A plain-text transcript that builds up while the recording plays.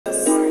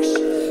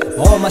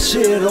All my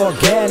shit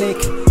organic,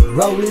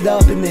 roll it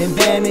up and then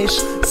vanish.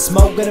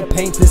 Smoke gonna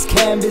paint this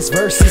canvas,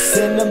 verses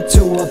send them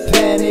to a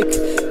panic.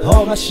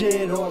 All my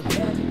shit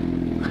organic.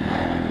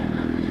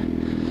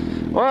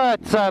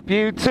 What's up,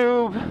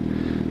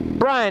 YouTube?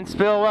 Brian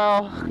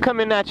Spillwell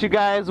coming at you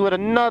guys with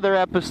another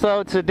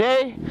episode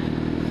today.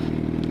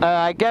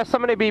 I guess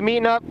I'm gonna be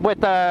meeting up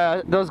with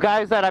those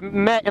guys that I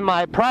met in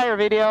my prior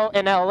video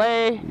in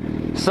LA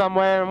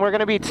somewhere, and we're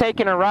gonna be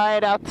taking a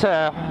ride out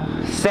to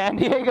San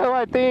Diego,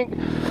 I think.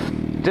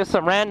 Just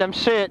some random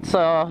shit, so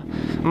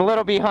I'm a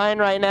little behind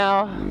right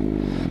now.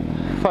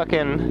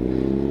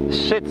 Fucking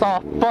shit's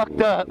all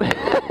fucked up.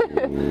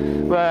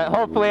 But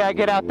hopefully I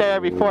get out there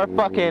before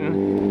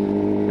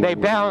fucking they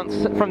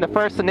bounce from the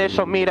first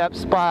initial meetup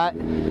spot.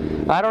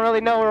 I don't really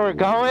know where we're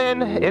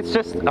going. It's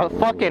just a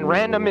fucking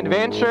random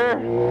adventure,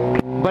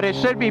 but it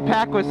should be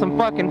packed with some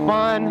fucking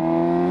fun.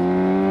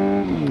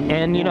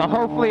 And you know,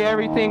 hopefully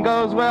everything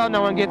goes well. No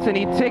one gets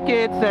any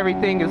tickets.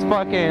 Everything is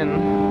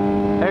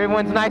fucking,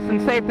 everyone's nice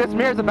and safe. This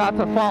mirror's about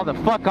to fall the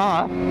fuck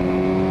off.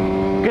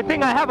 Good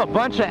thing I have a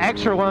bunch of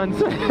extra ones.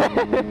 Look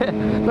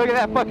at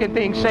that fucking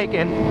thing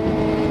shaking.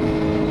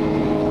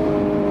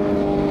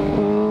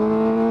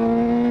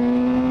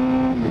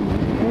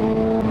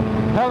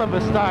 Hell of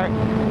a start.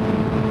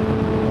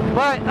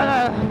 But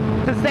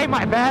to save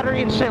my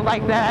battery and shit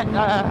like that,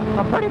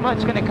 I'm pretty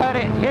much gonna cut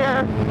it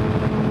here,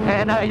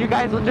 and you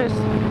guys will just,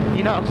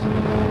 you know,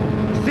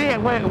 see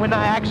it when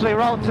I actually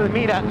roll to the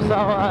meetup.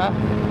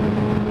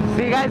 So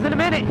see you guys in a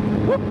minute.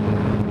 Whoop.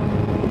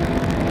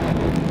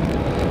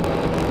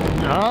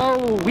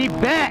 Oh, we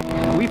back.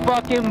 We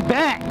fucking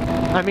back.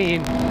 I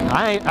mean,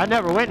 I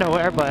never went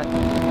nowhere, but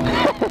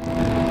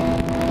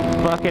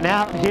fucking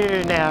out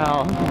here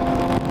now.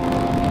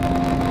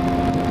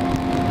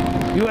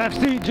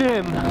 UFC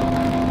gym,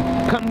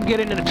 come get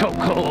into the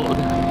chokehold.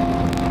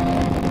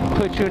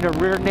 Put you in a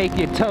rear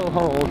naked toe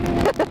hold.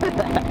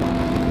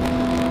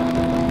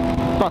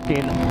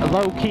 Fucking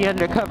low-key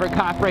undercover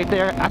cop right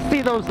there. I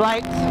see those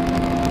lights.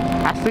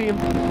 I see him.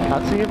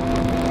 I see him.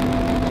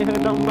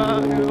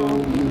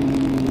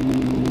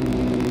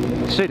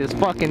 Shit is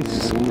fucking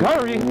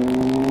scary.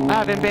 I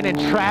haven't been in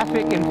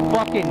traffic in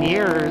fucking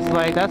years.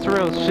 Like, that's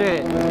real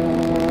shit.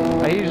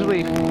 I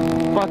usually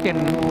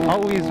fucking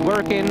always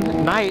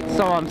working night,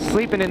 so I'm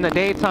sleeping in the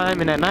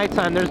daytime, and at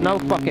nighttime there's no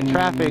fucking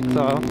traffic,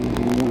 so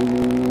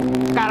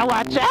gotta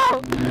watch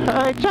out.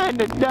 I ain't trying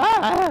to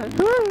die.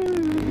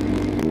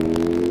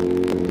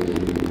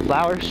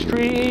 Flower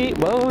Street,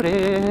 whoa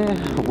there,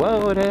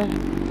 whoa there.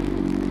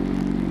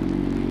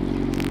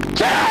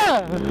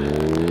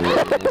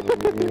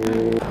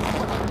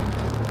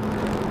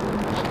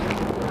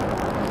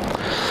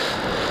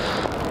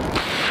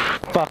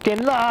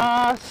 Fucking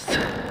lost.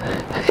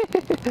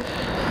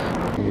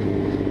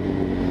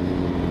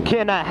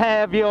 Can I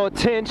have your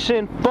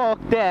attention? Fuck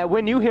that.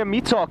 When you hear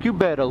me talk, you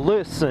better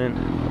listen.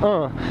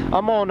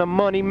 I'm on a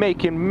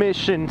money-making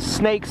mission.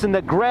 Snakes in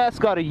the grass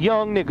got a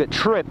young nigga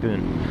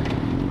tripping.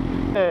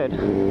 Head.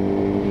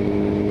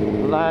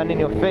 Lying in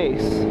your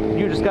face.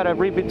 You just gotta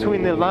read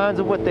between the lines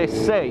of what they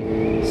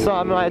say.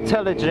 Saw my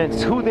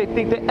intelligence, who they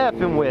think they're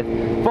effing with.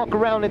 Fuck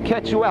around and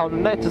catch you out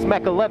and let this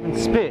Mac 11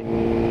 spit.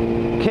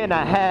 Can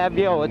I have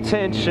your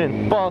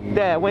attention? Fuck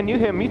that. When you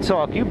hear me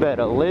talk, you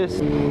better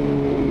listen.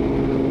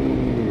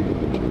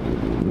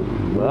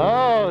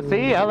 Oh,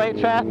 see, LA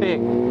traffic.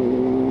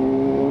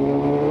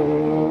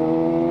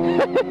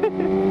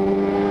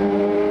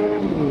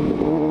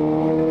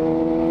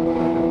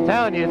 I'm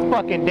telling you, it's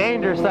fucking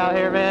dangerous out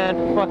here,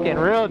 man. Fucking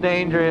real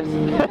dangerous.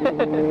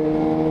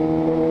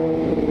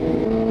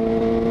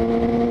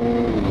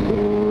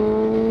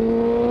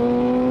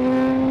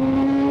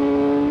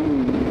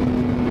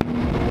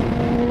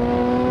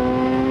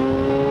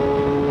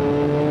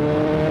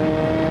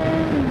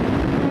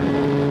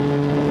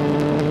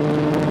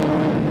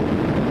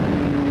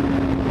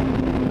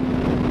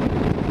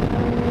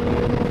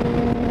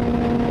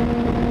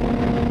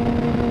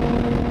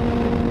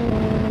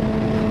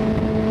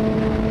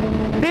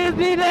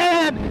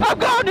 Disneyland! I'm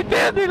going to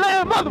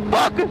Disneyland,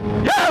 motherfucker!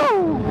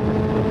 Yo!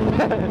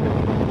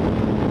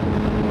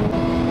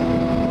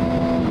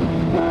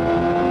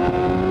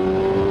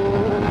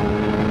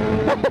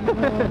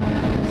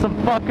 Some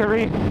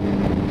fuckery.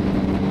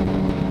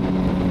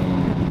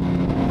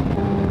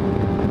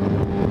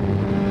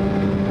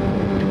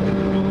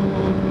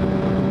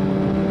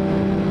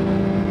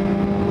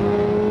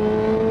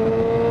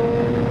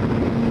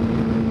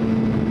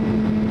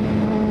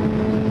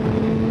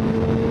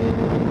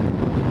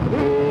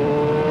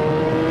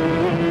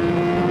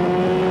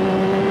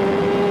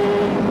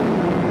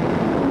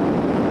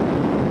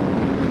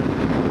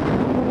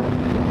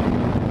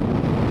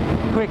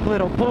 Quick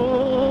little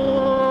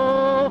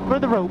pull for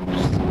the ropes.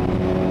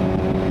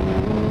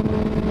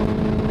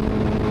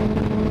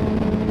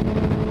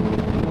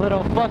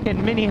 Little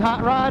fucking mini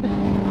hot rod.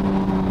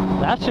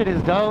 That shit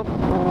is dope.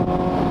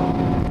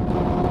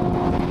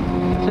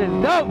 That shit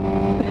is dope.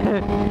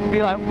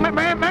 Be like, meh,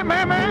 meh, meh,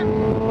 meh, meh.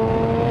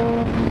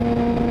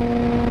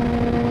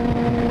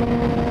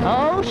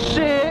 Oh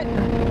shit.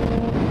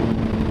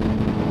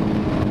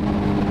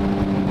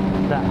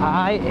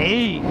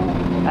 I-8.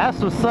 That's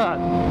what's up.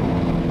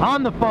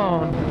 On the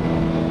phone.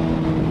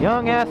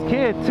 Young ass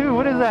kid too.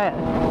 What is that?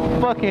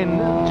 Fucking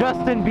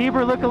Justin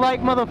Bieber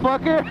lookalike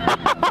motherfucker?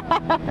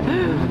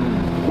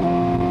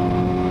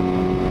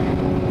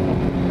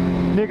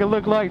 Nigga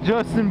look like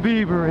Justin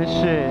Bieber and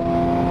shit.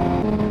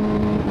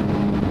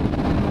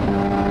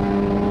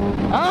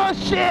 Oh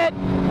shit!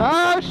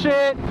 Oh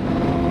shit!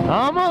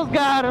 Almost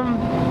got him.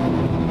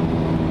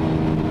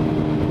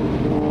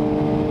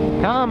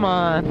 Come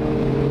on.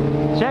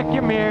 Check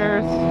your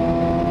mirrors.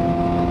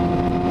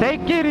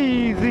 Take it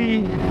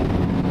easy.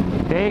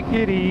 Take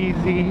it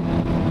easy.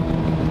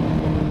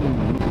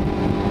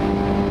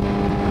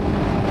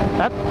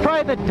 That's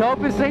probably the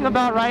dopest thing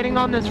about riding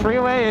on this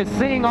freeway is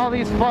seeing all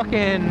these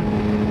fucking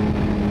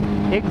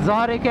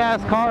exotic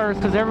ass cars,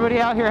 because everybody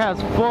out here has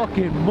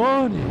fucking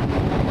money.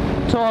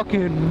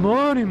 Talking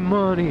money,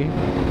 money.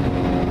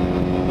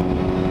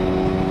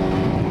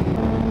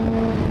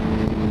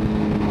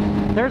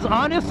 There's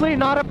honestly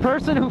not a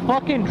person who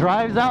fucking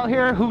drives out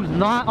here who's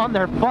not on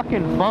their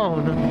fucking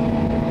phone.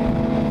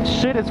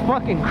 Shit is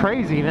fucking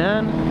crazy,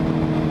 man.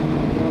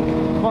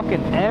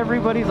 Fucking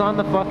everybody's on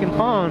the fucking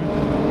phone.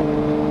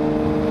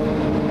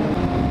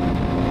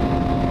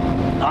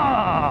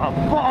 Ah,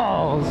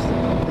 balls.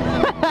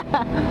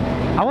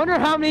 I wonder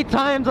how many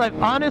times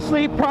I've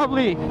honestly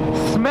probably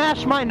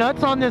smashed my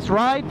nuts on this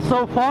ride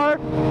so far.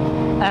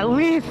 At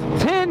least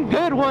 10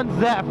 good ones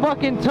that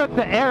fucking took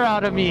the air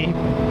out of me.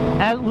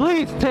 At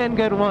least 10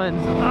 good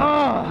ones.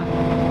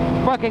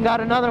 Ugh. Fucking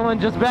got another one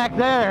just back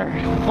there.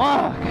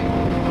 Fuck.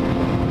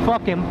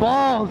 Fucking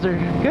balls.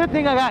 Good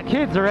thing I got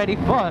kids already.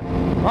 Fuck.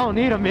 I don't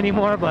need them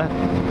anymore, but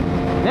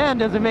man,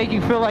 does it make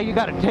you feel like you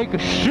gotta take a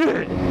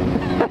shit.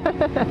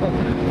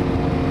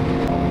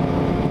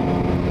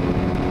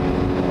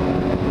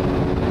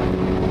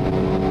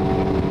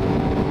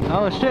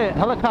 Oh shit,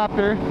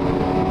 helicopter.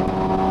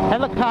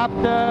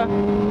 Helicopter.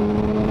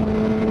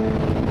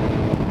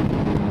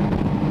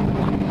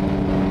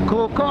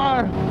 Cool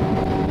car.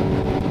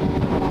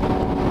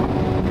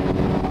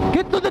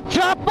 Get to the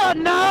chopper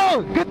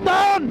now! Get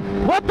down!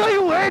 What are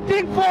you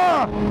waiting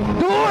for?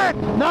 Do it!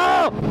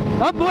 No!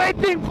 I'm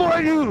waiting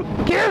for you!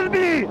 Kill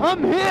me!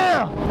 I'm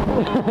here!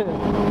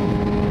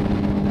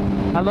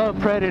 I love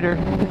Predator.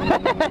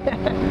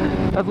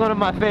 That's one of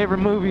my favorite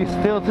movies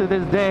still to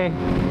this day.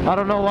 I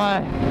don't know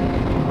why.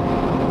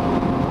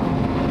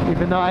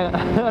 Even though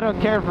I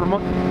don't care for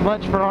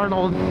much for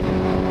Arnold.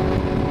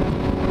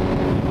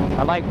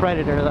 I like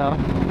Predator though.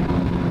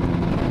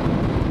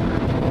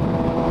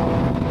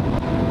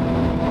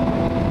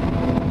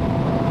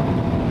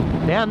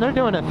 Damn, they're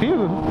doing a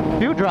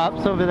few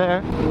drops over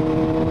there.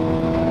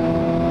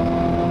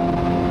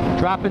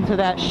 Drop into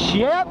that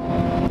ship.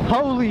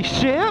 Holy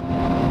ship.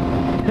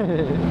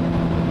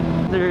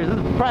 There's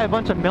probably a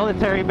bunch of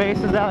military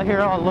bases out here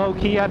all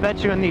low-key, I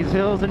bet you, in these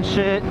hills and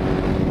shit.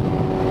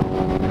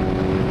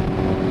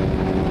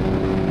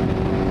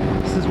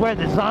 This is where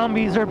the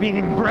zombies are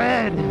being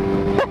bred.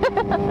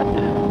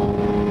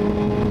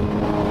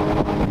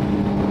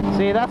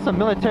 See, that's some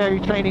military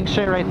training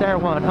shit right there.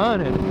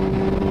 100.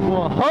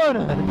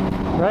 100.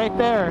 Right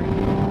there.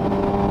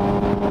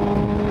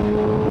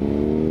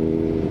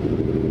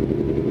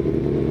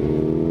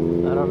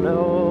 I don't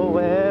know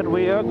where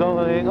we are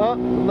going. Oh,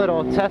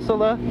 little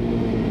Tesla.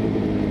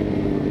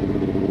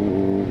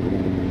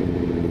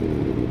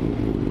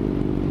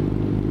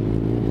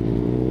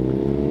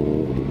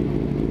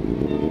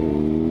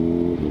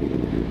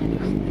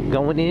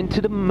 Going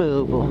into the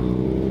mobile.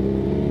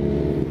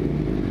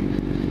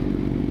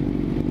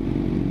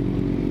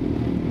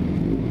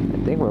 I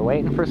think we're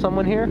waiting for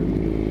someone here.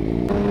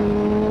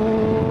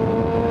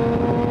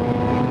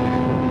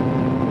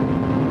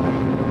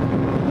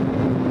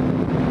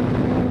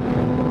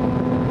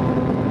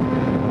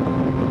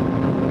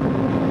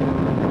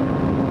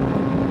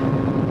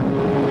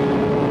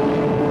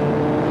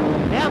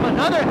 Damn,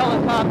 another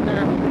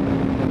helicopter.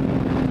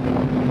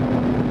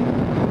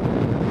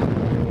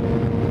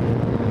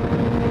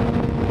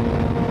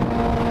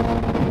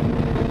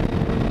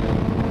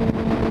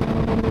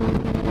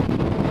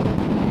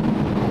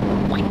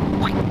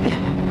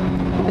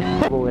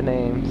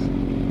 Names.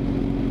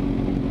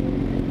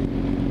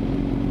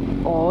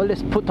 Oh,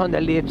 let's put on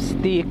the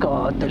lipstick.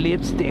 Oh, the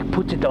lipstick,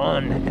 put it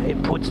on.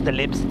 It puts the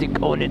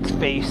lipstick on its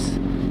face.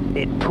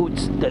 It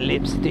puts the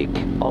lipstick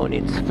on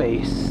its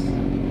face.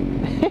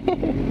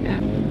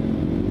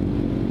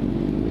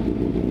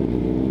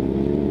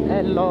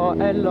 Hello,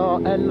 hello,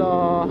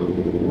 hello.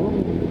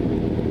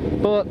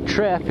 Fuck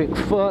traffic,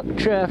 fuck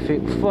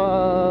traffic,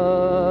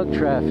 fuck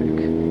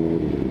traffic.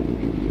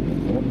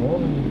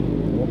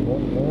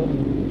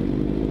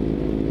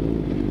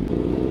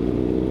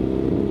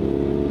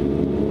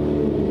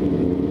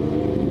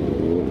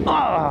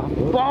 Ah,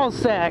 oh, ball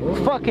sack,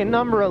 fucking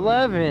number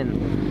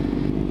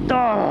 11.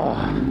 Oh,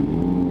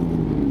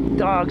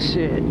 dog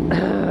shit.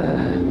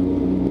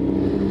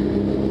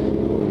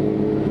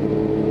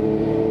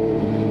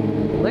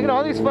 Look at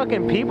all these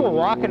fucking people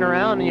walking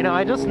around. You know,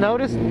 I just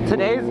noticed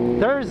today's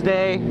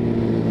Thursday.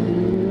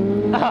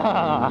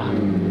 Ah,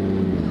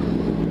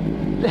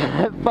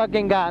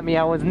 Fucking got me.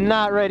 I was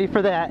not ready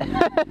for that.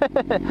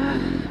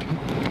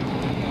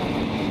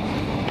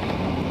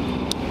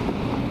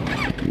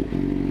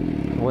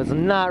 Was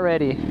not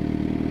ready.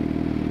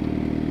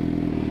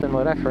 Then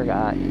what I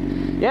forgot.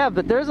 Yeah,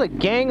 but there's a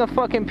gang of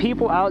fucking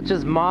people out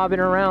just mobbing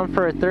around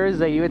for a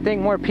Thursday. You would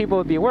think more people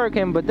would be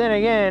working, but then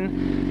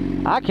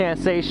again, I can't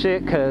say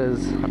shit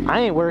because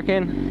I ain't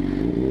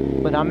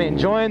working. But I'm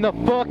enjoying the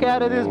fuck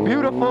out of this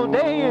beautiful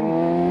day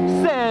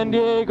in San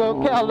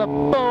Diego,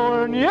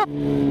 California.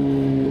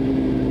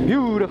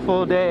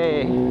 Beautiful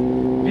day.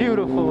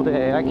 Beautiful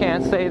day. I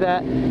can't say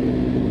that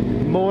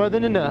more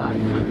than enough.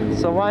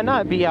 So why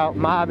not be out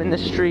mobbing the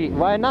street?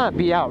 Why not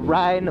be out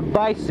riding a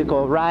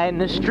bicycle, riding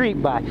the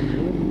street by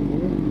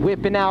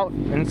whipping out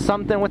and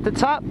something with the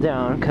top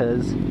down,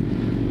 cause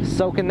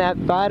soaking that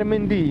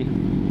vitamin D.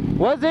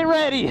 Wasn't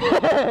ready.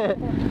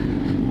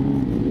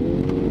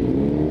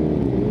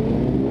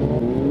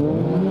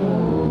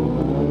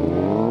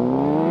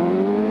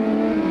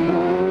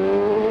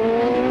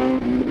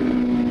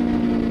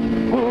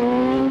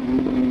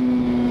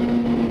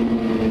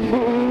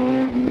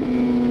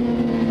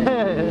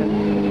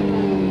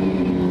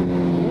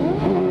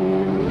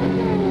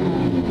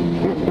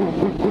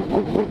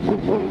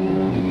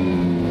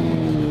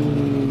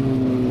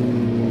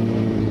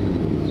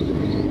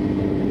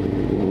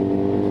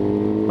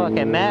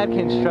 Fucking mad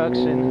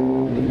construction.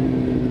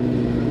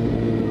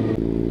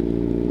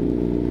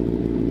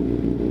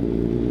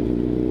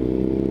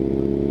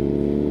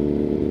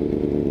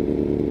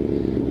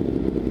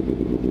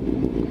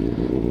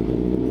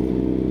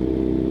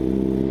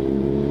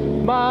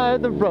 By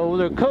the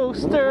roller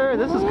coaster.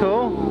 This is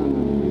cool.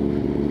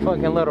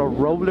 Fucking little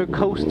roller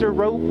coaster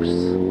ropes.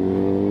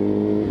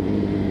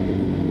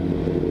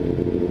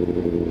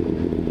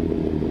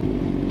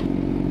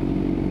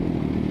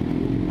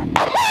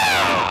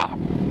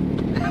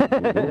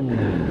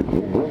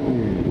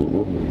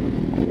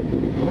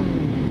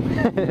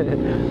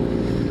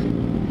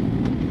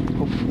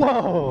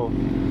 Whoa!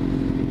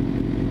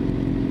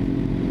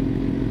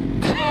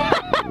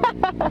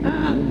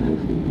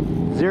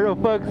 Zero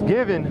fucks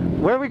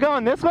given. Where are we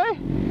going? This way?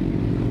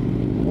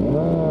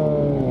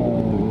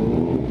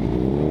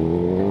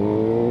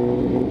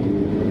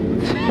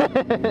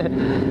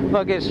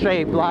 Fucking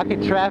straight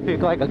blocking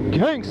traffic like a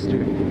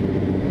gangster.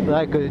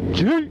 Like a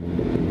G.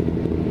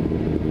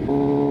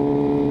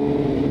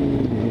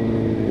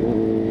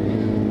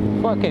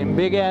 Fucking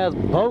big ass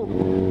boat.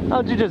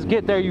 How'd you just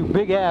get there, you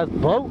big ass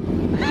boat?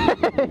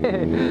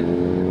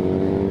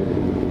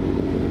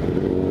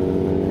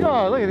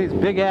 Oh, look at these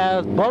big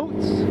ass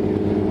boats.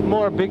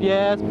 More big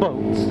ass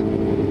boats.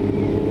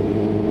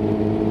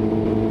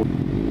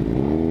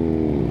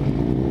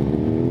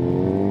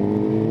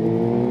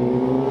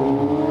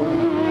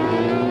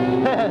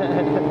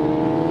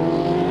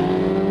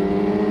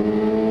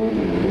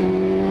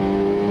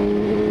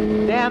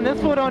 Damn, this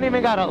fool don't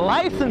even got a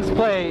license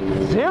plate.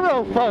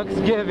 Zero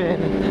fucks given.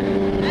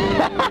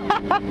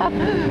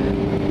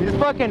 These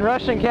fucking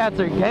Russian cats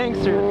are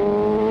gangsters.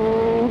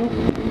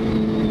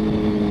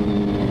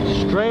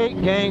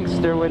 Straight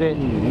gangster with it.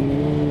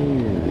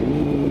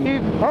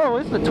 Oh,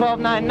 it's the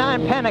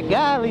 1299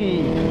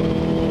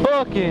 Panigale.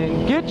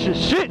 Fucking get your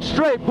shit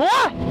straight, boy!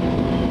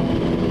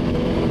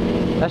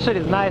 That shit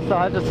is nice though.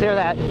 I just hear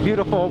that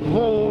beautiful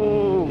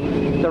whoa.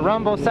 The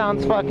rumble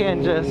sounds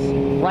fucking just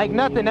like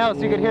nothing else.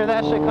 You could hear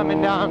that shit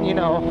coming down, you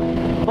know,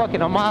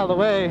 fucking a mile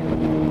away.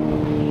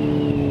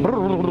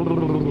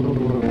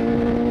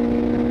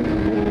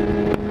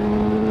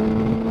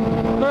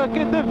 Look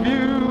at the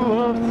view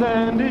of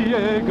San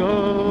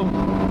Diego.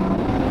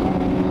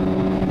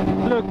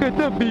 Look at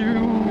the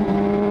view.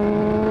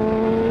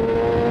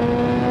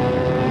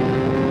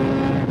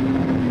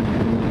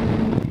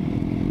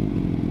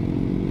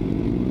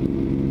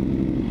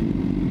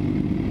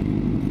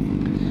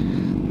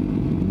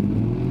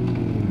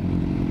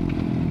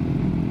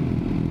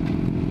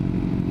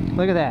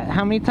 Look at that.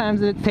 How many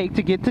times did it take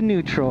to get to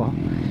neutral?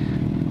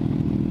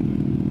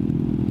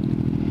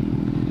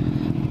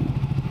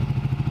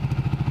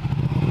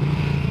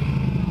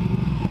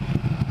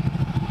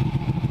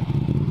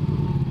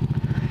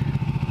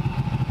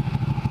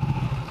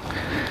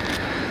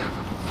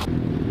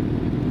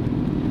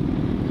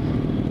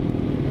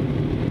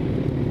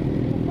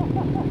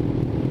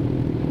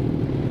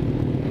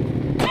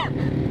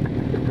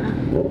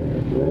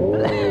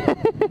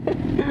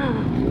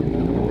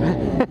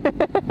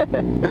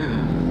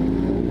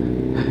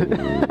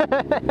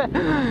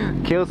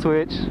 Kill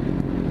switch.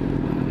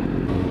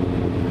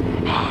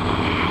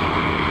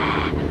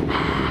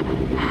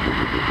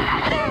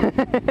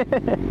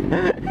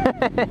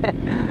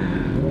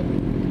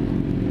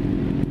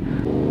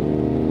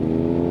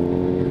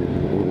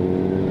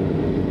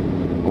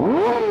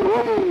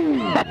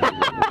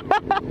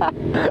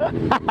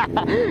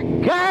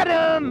 Got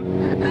him!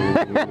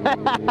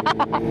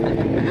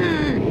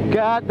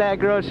 Got that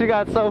girl. She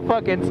got so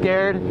fucking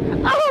scared.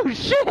 Oh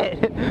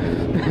shit!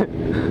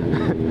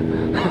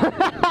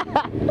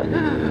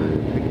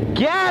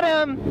 Got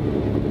him!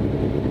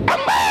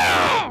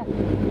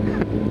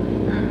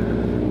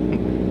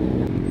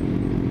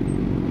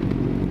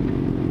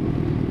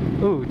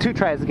 Ooh, 2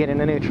 tries to get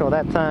into neutral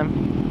that time.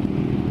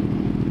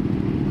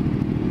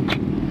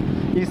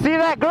 You see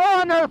that girl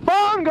on her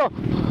phone go?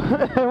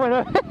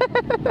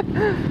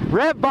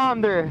 Red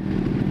bombed her.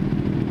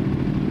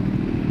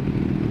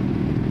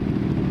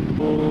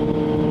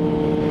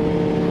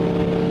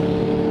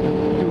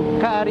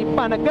 Ducati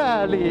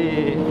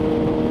Panigale.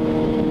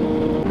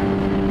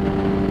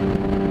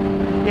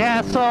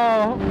 Yeah,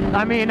 so,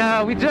 I mean,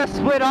 we just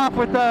split off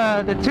with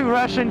the 2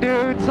 Russian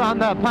dudes on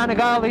the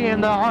Panigale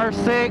and the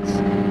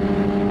R6.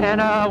 And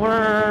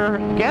we're,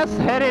 guess,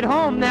 headed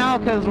home now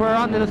because we're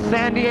on the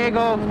San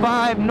Diego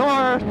 5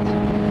 North.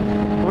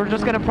 We're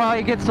just going to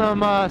probably get some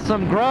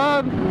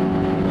grub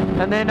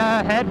and then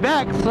head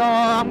back. So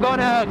I'm going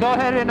to go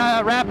ahead and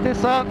wrap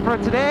this up for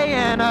today.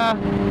 And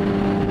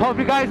hope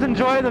you guys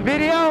enjoy the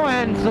video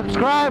and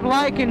subscribe,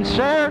 like, and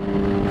share.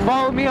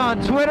 Follow me on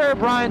Twitter,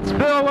 Brian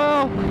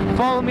Spillwell.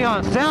 Follow me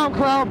on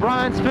SoundCloud,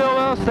 Brian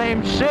Spillwell,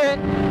 same shit.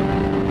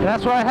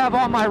 That's where I have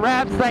all my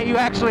raps that you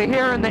actually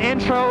hear in the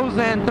intros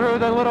and through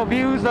the little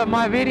views of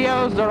my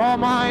videos. They're all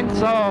mine,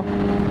 so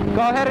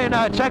go ahead and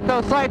check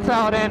those sites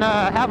out and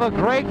have a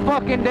great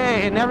fucking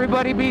day, and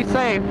everybody be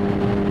safe.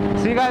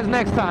 See you guys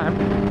next time.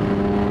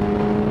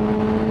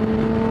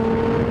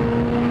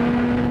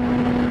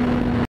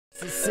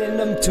 Send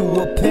them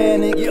to a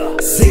panic.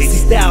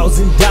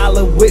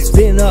 $60,000 whips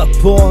been up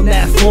on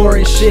that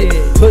foreign shit.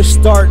 Push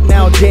start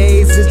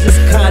nowadays is just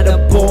kinda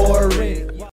boring.